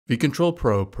vControl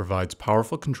Pro provides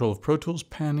powerful control of Pro Tools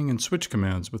panning and switch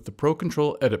commands with the Pro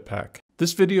Control Edit Pack.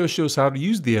 This video shows how to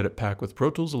use the Edit Pack with Pro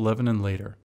Tools 11 and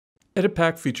later. Edit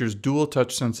Pack features dual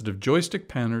touch-sensitive joystick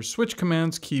panners, switch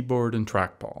commands, keyboard, and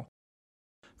trackball.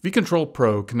 vControl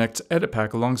Pro connects Edit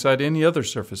Pack alongside any other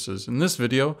surfaces. In this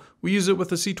video, we use it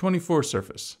with a C24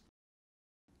 surface.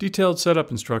 Detailed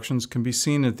setup instructions can be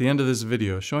seen at the end of this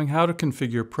video showing how to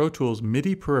configure Pro Tools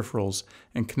MIDI peripherals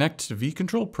and connect to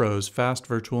vControl Pro's fast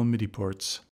virtual MIDI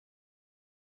ports.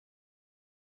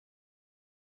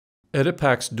 Edit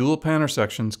Pack's dual panner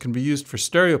sections can be used for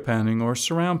stereo panning or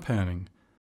surround panning.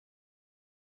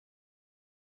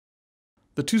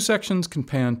 The two sections can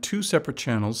pan two separate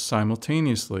channels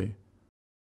simultaneously,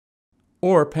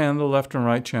 or pan the left and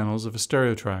right channels of a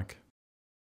stereo track.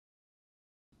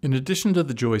 In addition to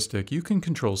the joystick, you can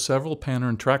control several panner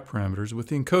and track parameters with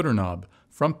the encoder knob: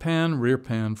 front pan,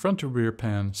 front to rear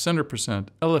pan, center percent,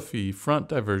 LFE, front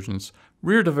divergence,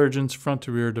 rear divergence, front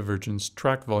to rear divergence,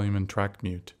 track volume, and track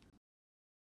mute.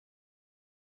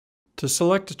 To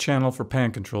select a channel for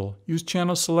pan control, use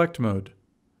Channel Select mode.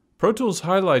 Pro Tools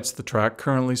highlights the track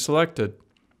currently selected.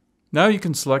 Now you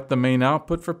can select the main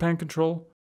output for pan control,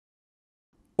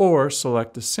 or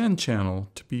select a send channel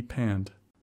to be panned.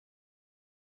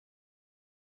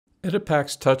 Edit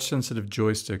Pack's touch-sensitive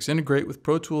joysticks integrate with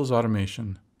Pro Tools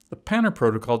Automation. The Panner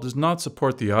protocol does not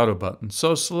support the Auto button,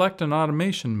 so select an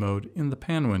automation mode in the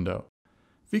pan window.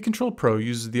 vControl Pro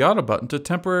uses the Auto button to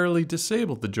temporarily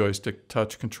disable the joystick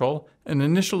touch control and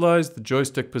initialize the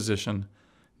joystick position.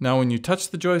 Now when you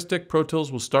touch the joystick, Pro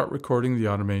Tools will start recording the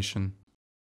automation.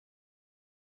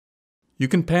 You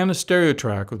can pan a stereo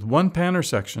track with one panner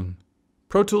section.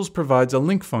 Pro Tools provides a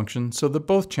link function so that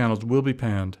both channels will be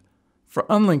panned. For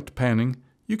unlinked panning,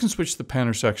 you can switch the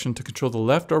panner section to control the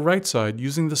left or right side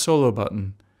using the solo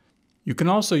button. You can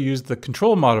also use the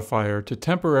control modifier to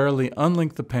temporarily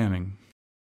unlink the panning.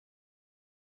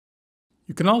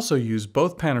 You can also use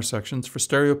both panner sections for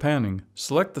stereo panning.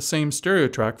 Select the same stereo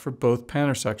track for both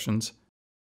panner sections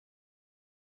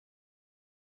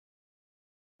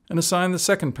and assign the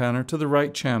second panner to the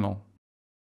right channel.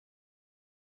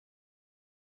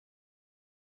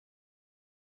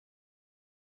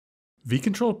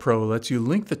 vControl Pro lets you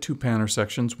link the two panner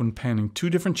sections when panning two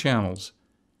different channels.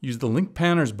 Use the Link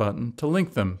Panners button to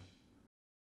link them.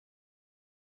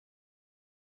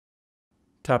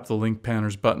 Tap the Link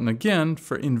Panners button again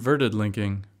for inverted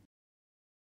linking.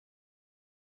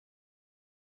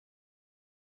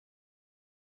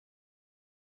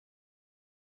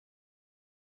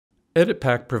 Edit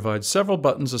Pack provides several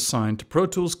buttons assigned to Pro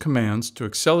Tools commands to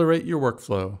accelerate your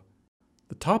workflow.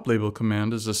 The top label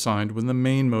command is assigned when the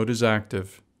main mode is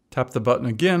active. Tap the button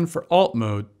again for Alt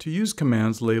mode to use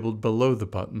commands labeled below the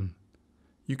button.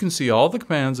 You can see all the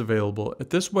commands available at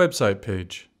this website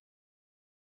page.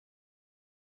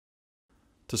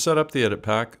 To set up the Edit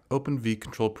Pack, open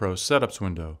vControl Pro Setups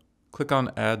window. Click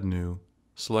on Add New,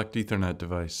 select Ethernet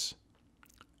device.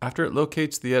 After it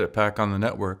locates the Edit Pack on the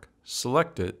network,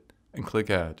 select it and click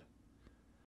Add.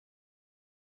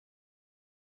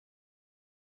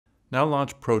 Now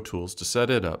launch Pro Tools to set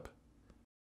it up.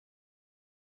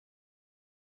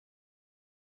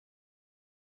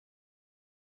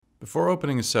 Before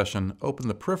opening a session, open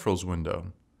the Peripherals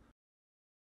window.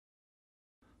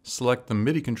 Select the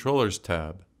MIDI Controllers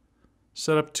tab.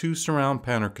 Set up two surround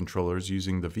panner controllers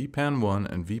using the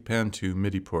VPAN1 and VPAN2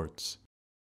 MIDI ports.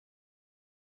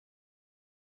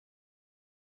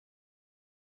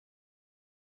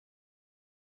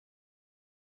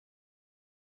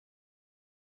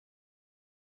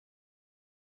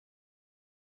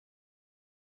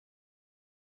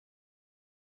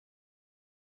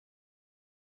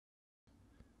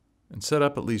 And set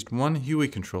up at least one HUI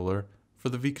controller for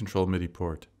the vControl MIDI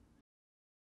port.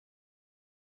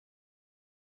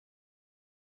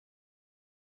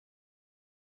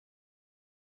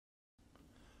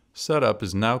 Setup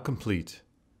is now complete.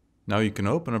 Now you can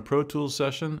open a Pro Tools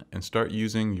session and start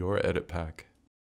using your Edit Pack.